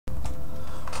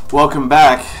Welcome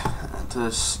back to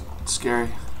this scary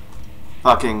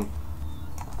fucking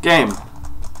game.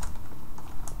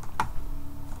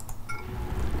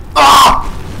 Ah!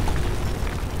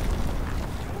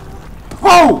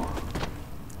 Whoa!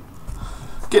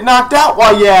 Get knocked out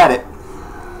while you at it.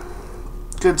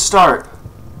 Good start.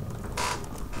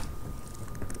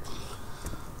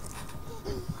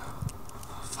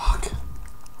 Fuck.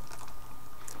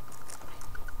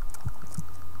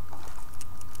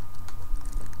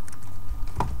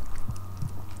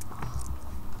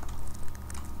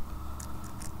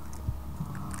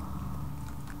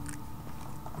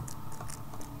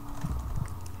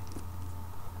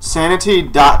 Sanity ...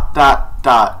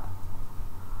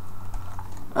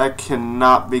 That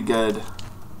cannot be good.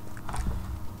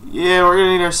 Yeah, we're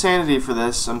gonna need our sanity for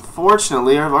this.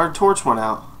 Unfortunately, our torch went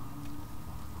out.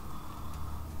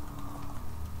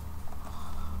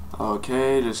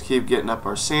 Okay, just keep getting up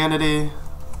our sanity.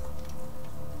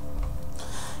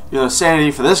 You know,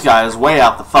 sanity for this guy is way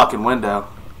out the fucking window.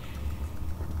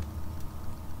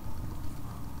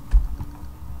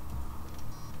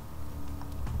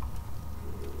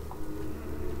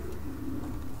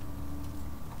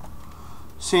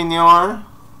 Senor?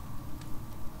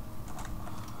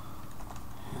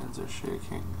 Hands are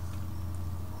shaking.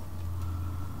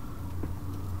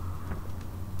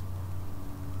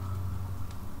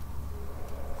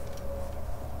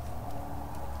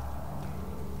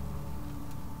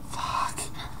 Fuck.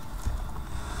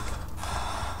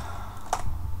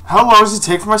 How long does it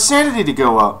take for my sanity to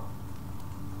go up?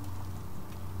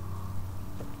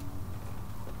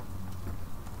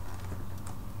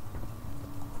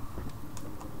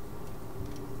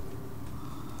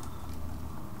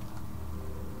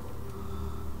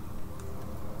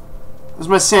 Is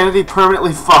my sanity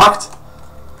permanently fucked?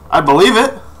 I believe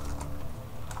it.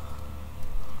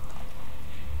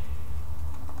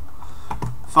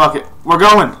 Fuck it. We're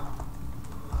going.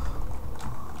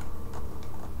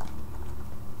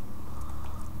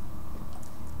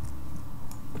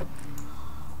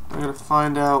 I gotta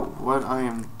find out what I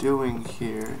am doing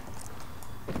here.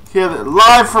 Here,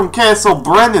 live from Castle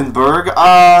Brandenburg.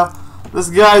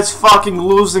 This guy's fucking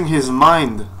losing his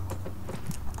mind.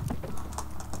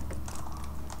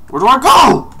 Where do I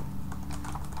go?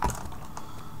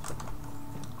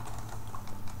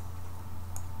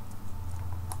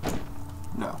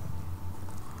 No.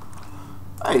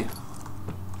 Hey.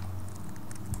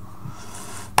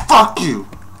 Fuck you.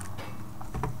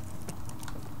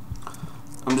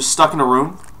 I'm just stuck in a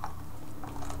room.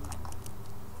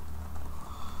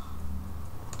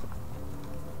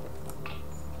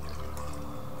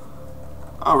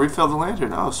 Oh, refill the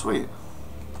lantern. Oh, sweet.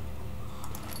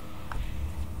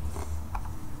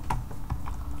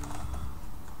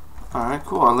 Alright,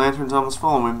 cool. Our lantern's almost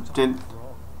full and we didn't...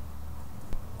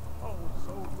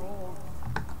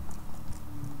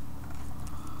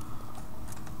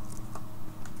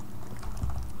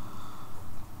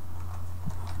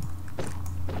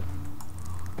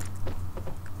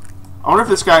 I wonder if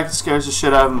this guy scares the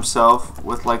shit out of himself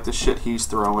with, like, the shit he's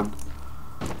throwing.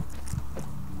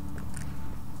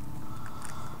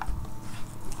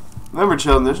 Remember,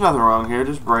 children, there's nothing wrong here.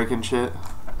 Just breaking shit.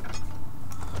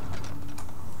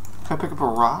 Can I pick up a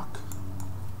rock?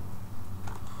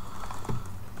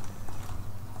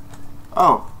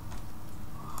 Oh.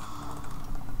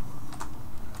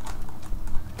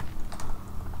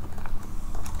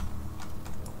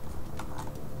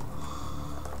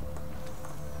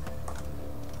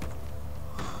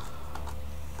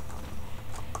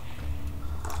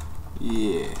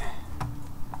 Yeah.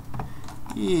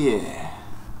 Yeah.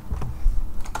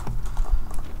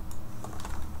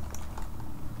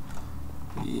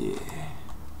 Yeah.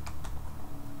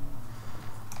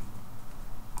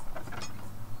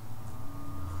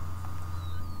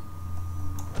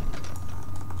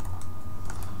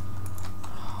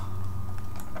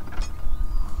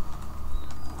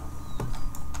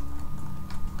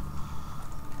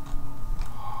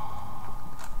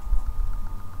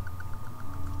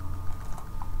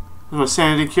 Is my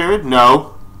sanity cured?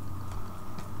 No.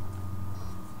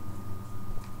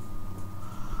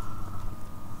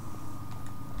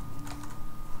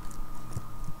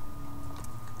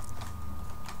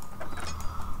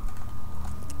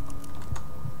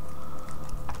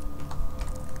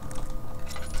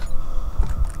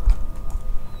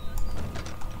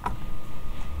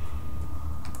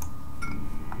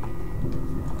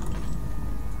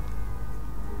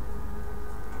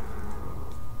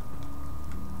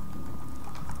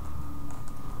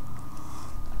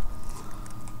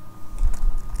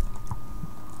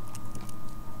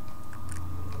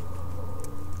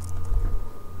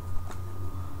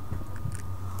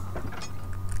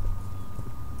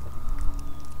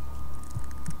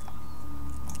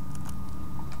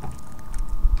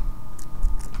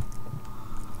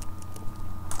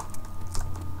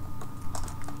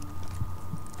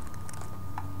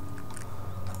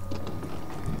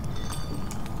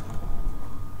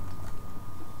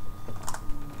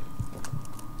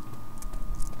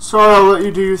 Sorry, I'll let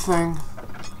you do your thing.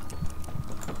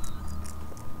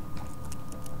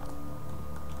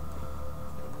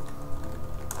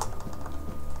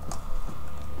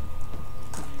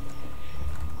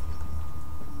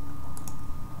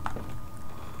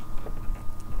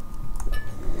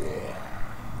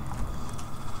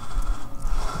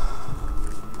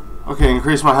 Okay,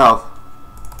 increase my health.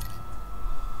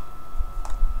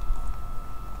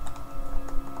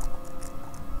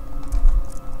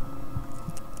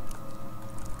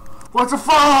 What the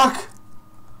fuck?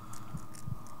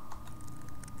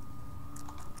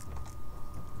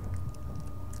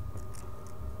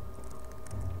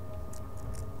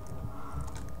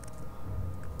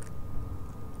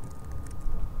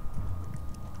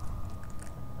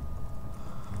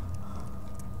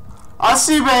 I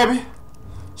see, baby.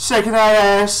 Shaking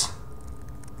that ass.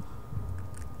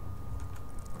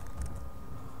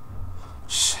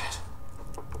 Shit.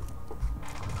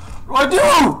 What do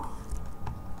I do?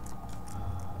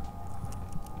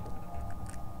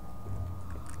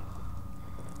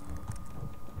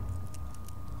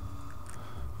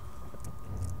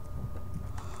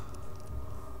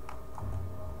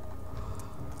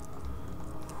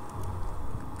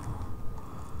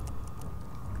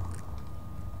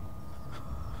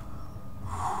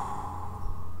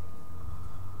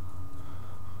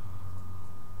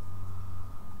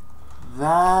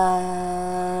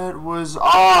 That was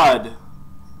odd.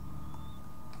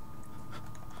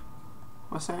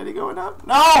 My sanity going up?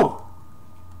 No!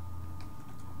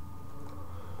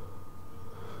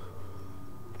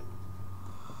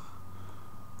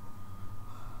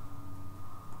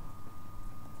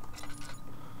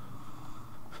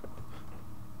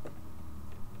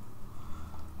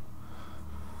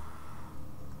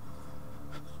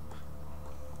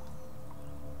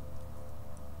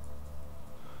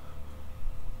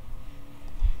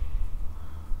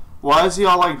 Why is he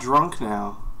all like drunk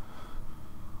now?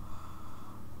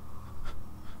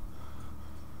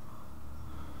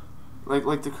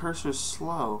 Like the cursor's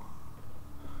slow.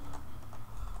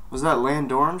 Was that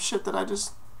Landorum shit that I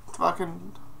just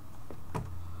fucking...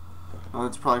 Oh,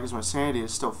 that's probably because my sanity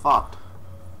is still fucked.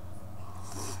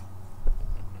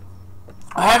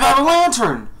 I have to have a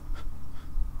lantern!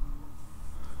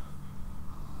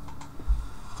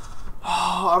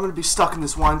 Oh, I'm gonna be stuck in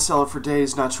this wine cellar for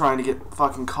days not trying to get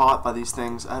fucking caught by these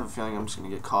things. I have a feeling I'm just gonna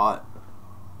get caught.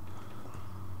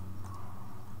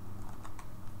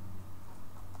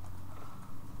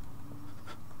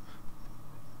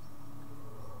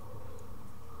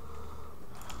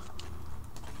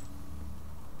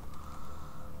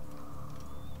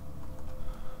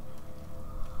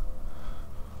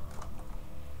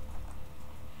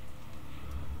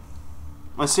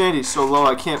 My sanity's so low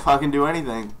I can't fucking do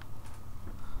anything.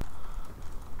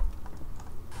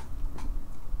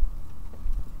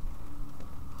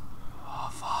 Oh,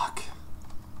 fuck.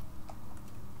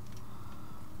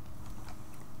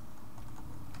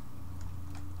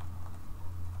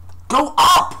 Go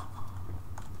up!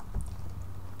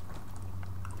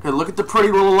 Here, look at the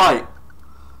pretty little light.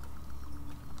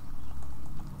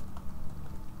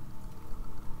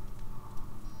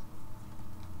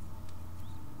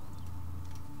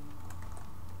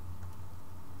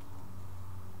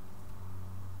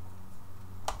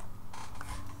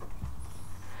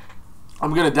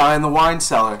 I'm gonna die in the wine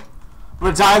cellar. I'm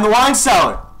gonna die in the wine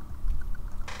cellar!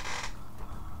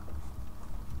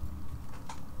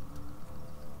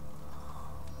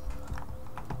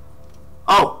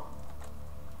 Oh!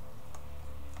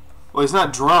 Well, he's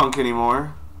not drunk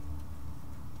anymore.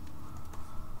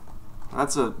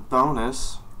 That's a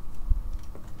bonus.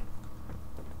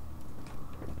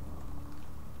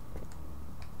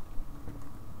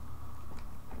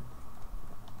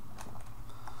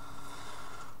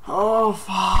 Oh,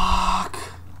 fuck.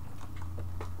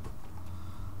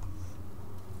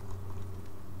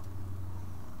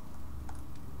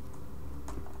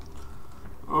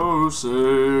 Oh,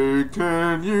 say,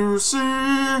 can you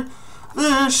see?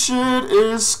 This shit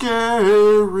is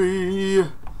scary.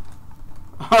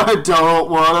 I don't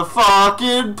wanna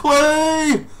fucking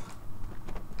play.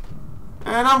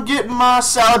 And I'm getting my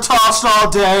salad tossed all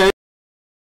day.